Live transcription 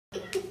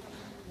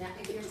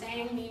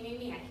saying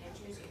me, I can't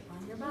choose you.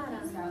 On your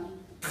bottom. So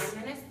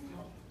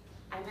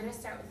I'm gonna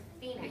start with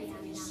Phoenix.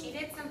 And she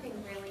did something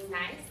really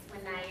nice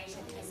when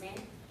Nyasha came in.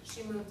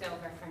 She moved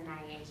over for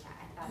Nyasha.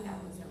 I thought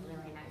that was a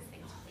really nice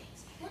thing to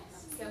do.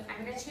 So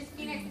I'm gonna choose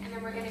Phoenix, and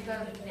then we're gonna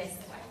go this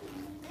way.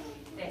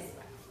 This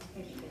way.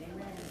 Okay, getting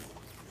ready.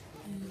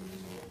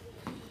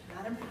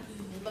 Got him.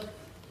 Look.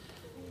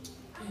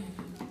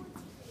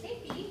 Hey,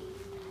 Pete.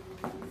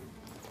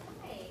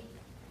 Hey.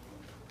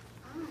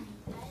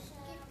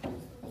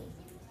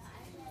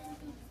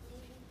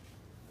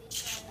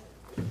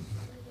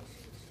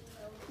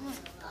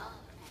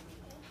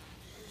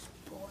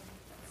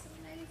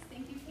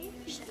 Thank you,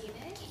 Phoenix.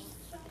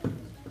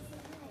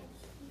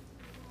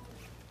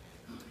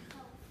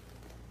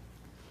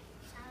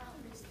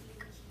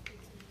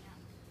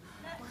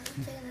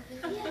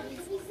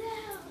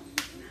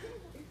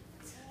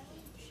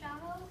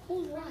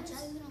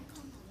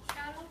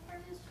 Shout out for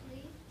Miss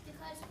Lee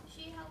because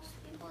she helps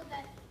people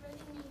that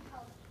really need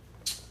help.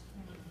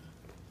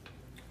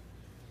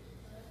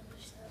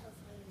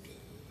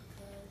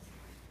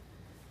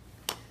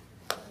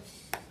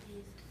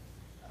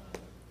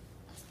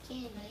 I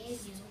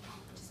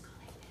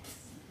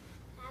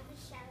have a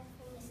shout out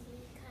for Miss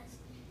Lee because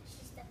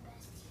she's the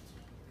best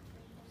teacher.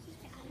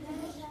 I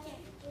have a shout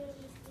out for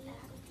Miss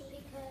Lee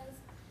because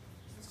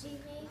she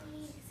made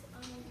me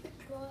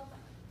grow up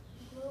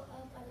a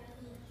lot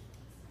more.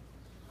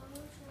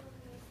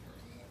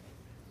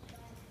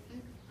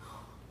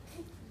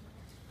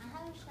 I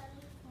have a shout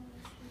out for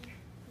Miss Lee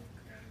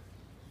because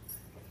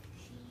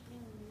she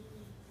made me.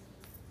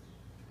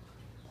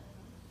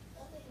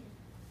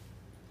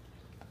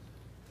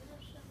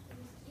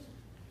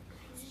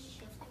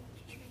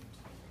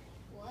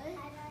 What?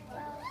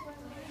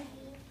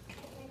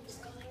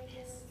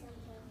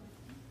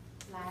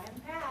 Loud and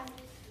proud.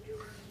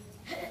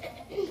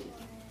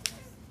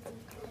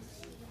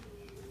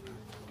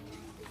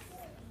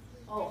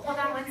 Oh, hold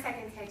on 1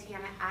 second,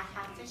 Tatiana. I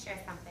have to share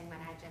something that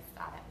I just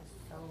saw that was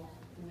so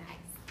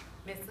nice.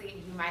 Miss Lee,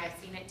 you might have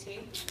seen it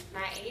too.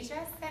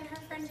 Nyasha sent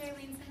her friend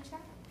Jaylene some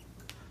shine.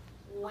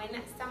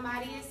 When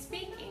somebody is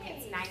speaking,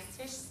 it's nice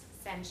to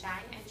send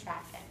shine and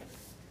trap them.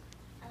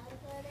 I got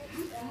a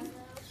shout out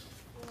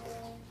for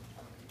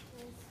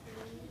Miss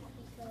Lee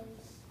because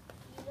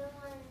even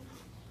when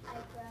I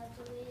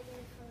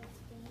graduated from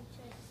speech,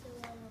 I still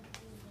want to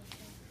be with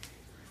her.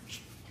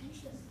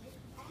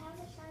 I have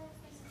a shout out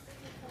for Miss Lee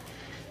because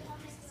she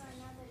helped me to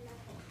another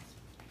level. I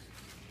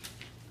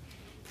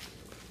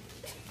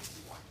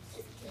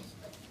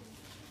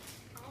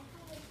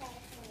have a shout out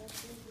for Miss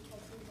Lee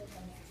because she's the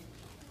best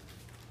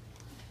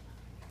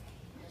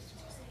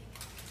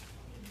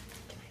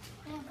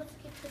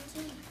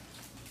teacher.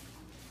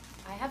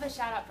 I have a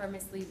shout out for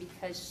Miss Lee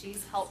because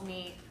she's helped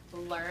me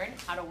learn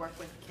how to work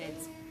with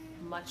kids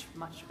much,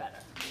 much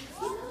better.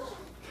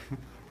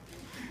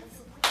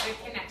 The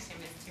connection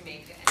is to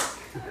make it. I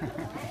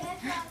have a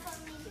shout out for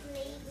Miss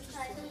Lee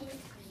because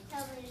she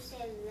told me to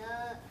say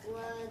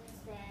words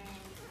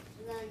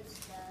and learn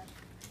stuff.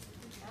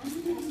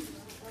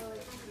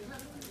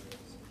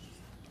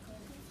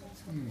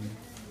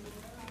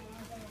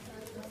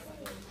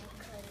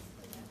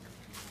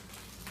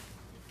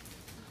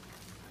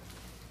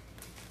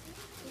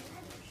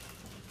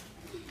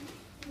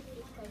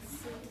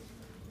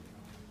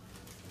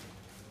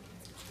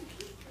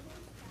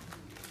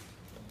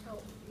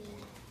 Help me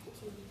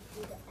to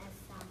do the S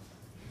sound.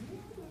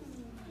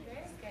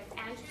 Very good.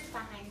 Andrew's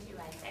behind you,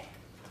 I think.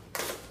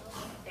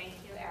 Thank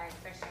you, Eric,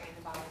 for sharing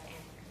the ball with Andrew.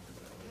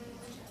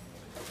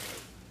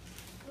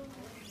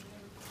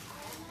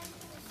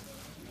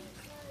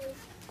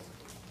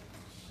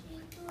 She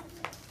does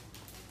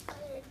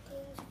other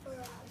things for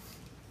us.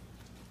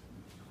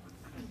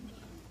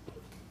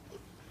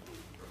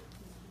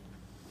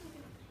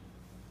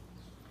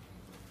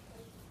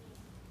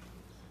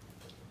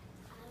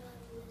 I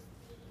love Miss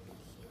Lee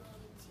because she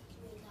always teaches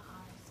me the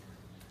hard sound.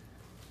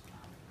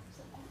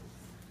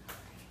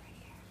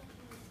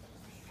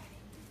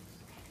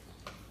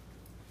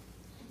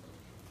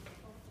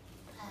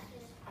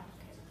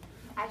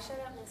 I shout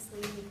out Miss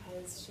Lee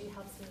because she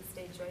helps me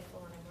stay joyful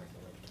when I'm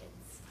working with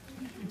kids.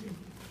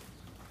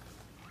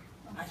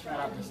 I shout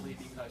out Miss Lee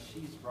because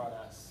she's brought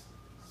us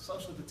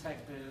social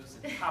detectives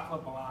and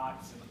pop-up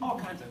blogs and all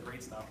kinds of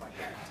great stuff like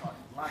that. Taught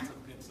lots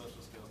of good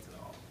social skills to the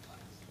whole class.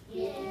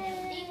 Yeah.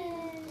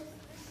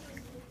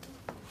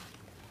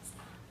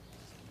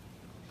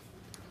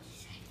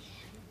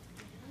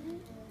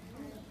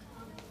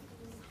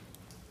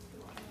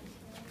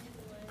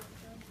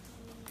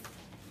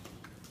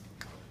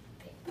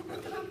 I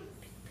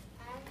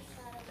have a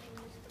shout out for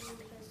Miss Lee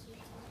because she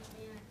taught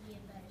me how to be a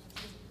better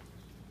student.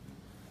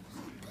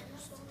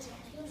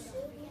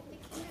 We have the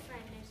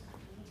kindergartners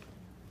coming.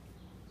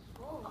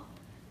 Oh.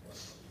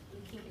 You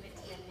keeping it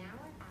to them now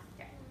or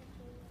after?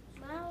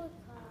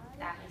 Malachi.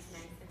 That was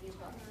nice of you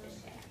both.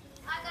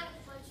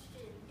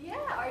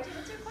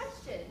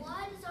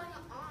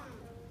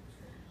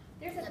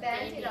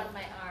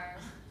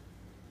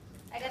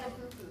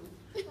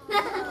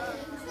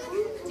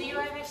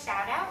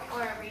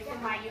 or a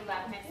reason why you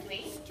love Miss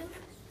Lee?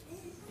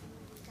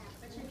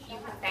 You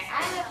can say, I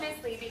love Miss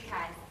Lee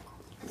because.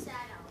 A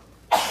shadow.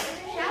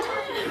 Shout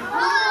out.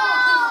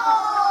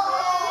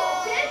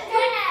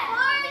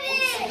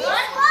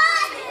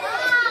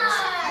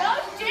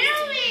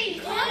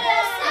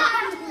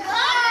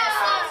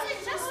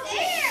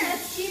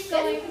 Let's keep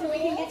going so we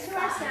can get to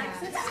our snacks.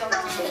 Let's go.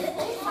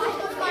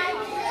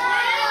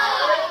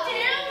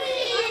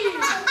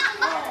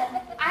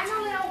 I'm a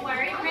little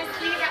worried, Miss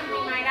Lee, that we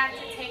might have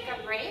to take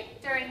a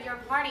break during your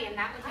party, and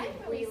that would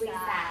be really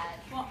sad.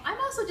 Well, I'm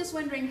also just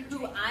wondering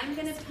who I'm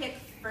gonna pick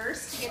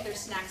first to get their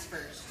snacks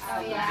first.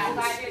 Oh yeah, I'm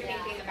glad you're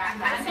thinking about I'm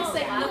that. just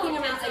like looking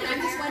around, like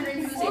I'm just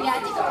wondering who's in Yeah, I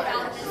think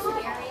around this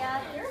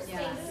area, you're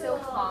Yeah. staying so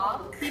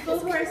calm. People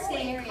who are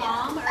staying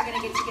calm are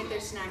gonna get to get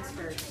their snacks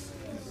first.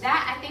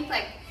 That, I think,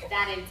 like,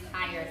 that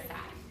entire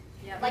side.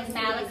 Yep. Like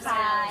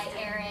Malachi,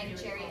 Eric,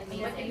 Jerry, and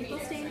me. But the people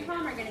staying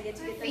calm are gonna get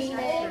to get their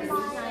snacks Phoenix,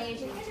 first. Naya,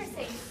 you guys are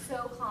staying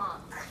so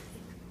calm.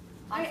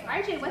 Alright,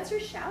 RJ, what's your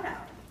shout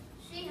out?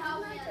 She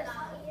helped me a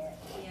lot.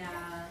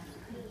 Yeah.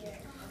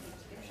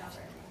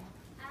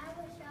 I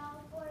was out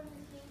for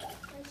Miss Lee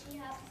when she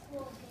had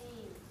cool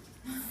games.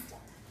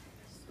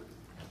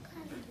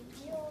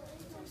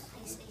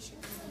 PlayStation.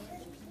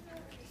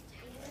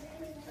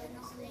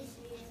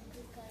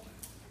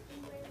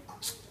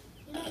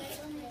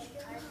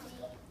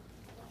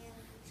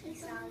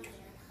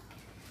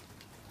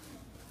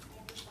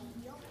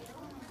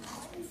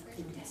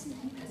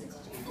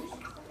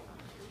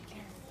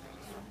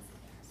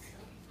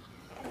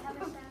 I have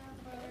a shout out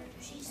for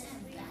she's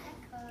because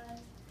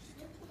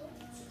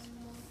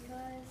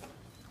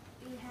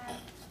we have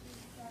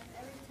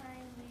every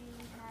time we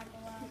have a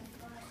lot of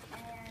fun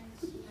and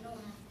she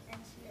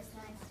is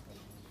nice.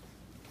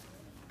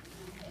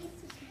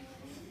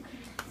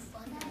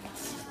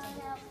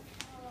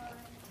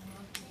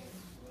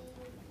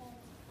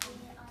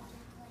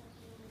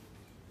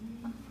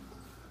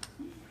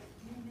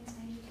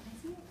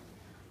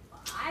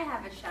 I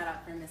have a shout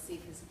out for Missy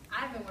because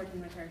I've been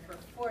working with her for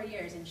 4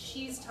 years and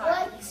she's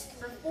taught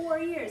for 4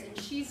 years and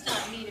she's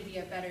taught me to be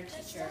a better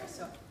teacher.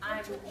 So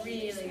I'm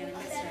really gonna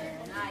miss her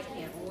and I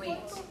can't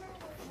wait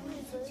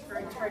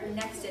for her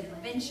next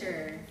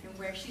adventure and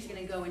where she's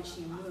gonna go when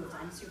she moves.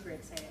 I'm super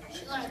excited.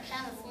 She's going to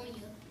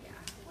California.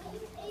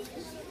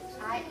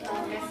 I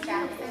love Miss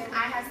Jackson.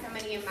 I have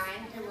somebody in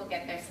mind who will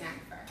get their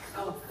snack first.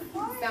 Oh,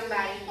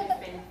 Somebody who's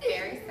been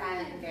very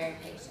silent and very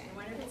patient. I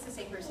wonder if it's the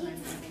same person I'm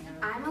thinking of.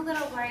 I'm a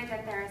little worried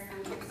that there are some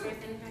hipsters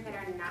in here that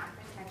are not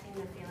protecting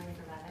the feelings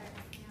of others.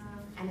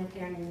 And if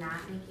they're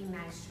not making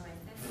nice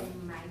choices, they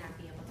might not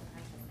be able to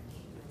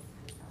participate in this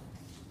kind of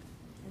celebration.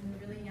 And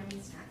really yummy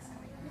snacks that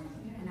we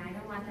have. And I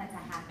don't want that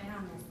to happen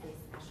on this day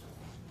special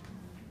day.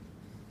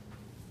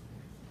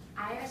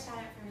 I have a shout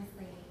out for Miss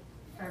Lee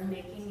for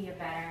making me a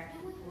better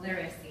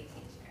literacy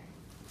teacher.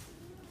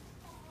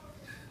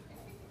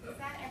 Is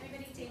that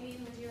everybody?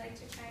 Damien, would you like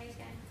to try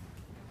again?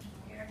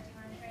 Eric, do you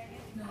want to try again?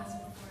 No.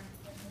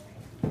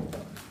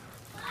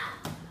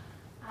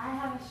 I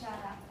have a shout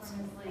out for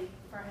Ms. Lee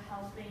for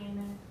helping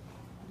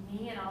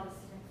me and all the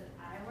students that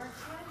I work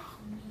with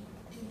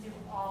to do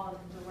all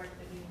of the work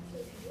that we need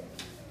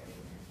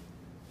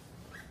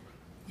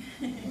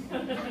to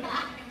do.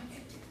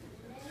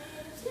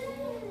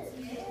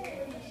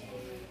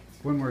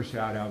 One more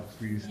shout out,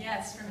 please.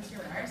 Yes, from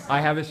yours. I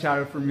have a shout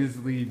out for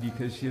Ms. Lee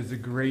because she has a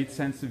great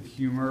sense of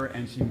humor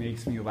and she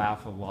makes me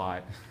laugh a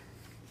lot.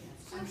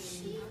 I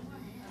see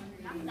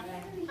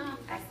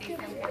some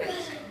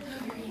connection.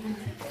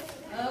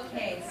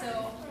 Okay,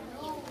 so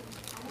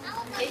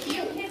if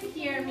you can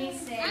hear me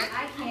say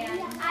I can.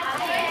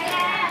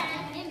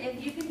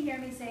 If you can hear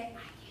me say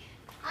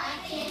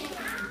I can.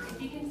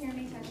 If you can hear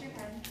me touch your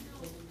head.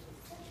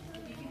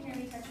 If you can hear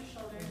me touch your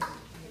shoulders.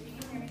 If you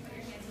can hear me put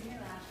your hands in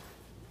your lap.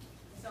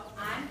 So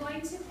I'm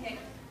going to pick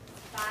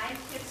 5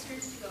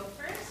 hipsters to go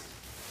first.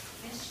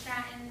 Miss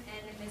Stratton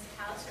and Miss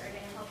House are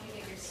going to help you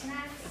get your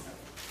snacks.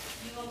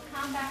 You will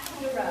come back to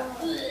the row.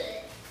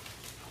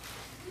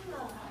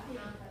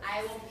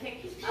 I will pick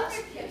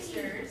other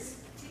hipsters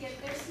to get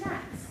their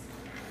snacks.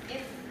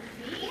 If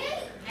me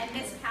and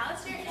Miss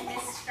Callister and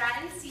Miss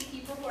Stratton see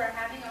people who are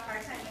having a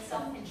hard time with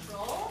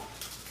self-control,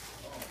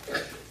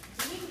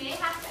 we may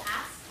have to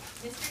ask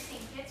Mr.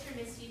 St. Kitts or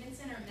Miss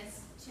Stevenson or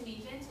Miss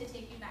Tunisian to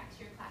take you back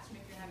to your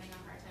classroom if you're having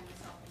a hard time with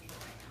self-control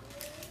right now.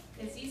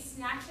 Because these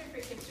snacks are for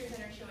hipsters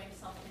that are showing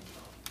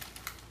self-control.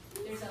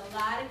 There's a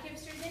lot of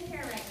hipsters in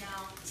here right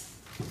now,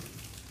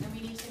 and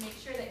we need to make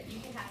sure that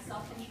you can have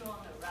self-control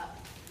on the rub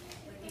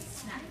with these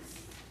snacks.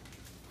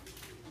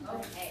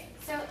 Okay.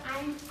 So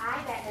I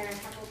bet there are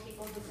a couple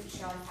people who could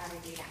show us how to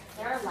do that.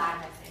 There are a lot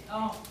of us in here.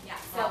 Oh, yeah.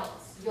 So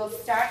you'll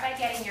start by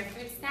getting your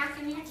fruit snack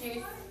and your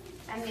juice,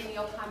 and then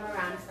you'll come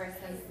around for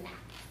some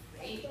snacks.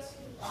 Great.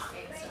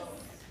 Okay, so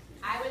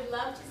I would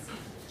love to see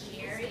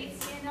Jerry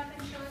stand up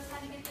and show us how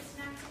to get the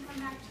snacks and come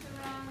back to the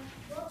room.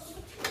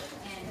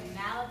 And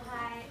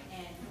Malachi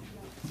and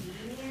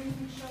Damien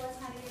can show us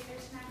how to get their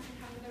snacks and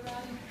come to the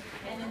room.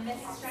 And then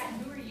Mrs.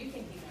 Stratton, who are you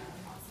thinking of?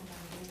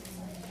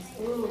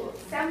 Ooh,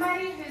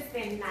 somebody who's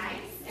been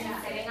nice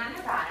and sitting on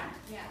her bottom.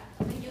 Yeah.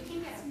 You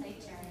can get a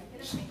plate,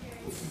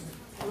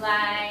 Jerry.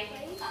 Like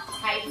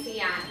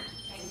Tiziana.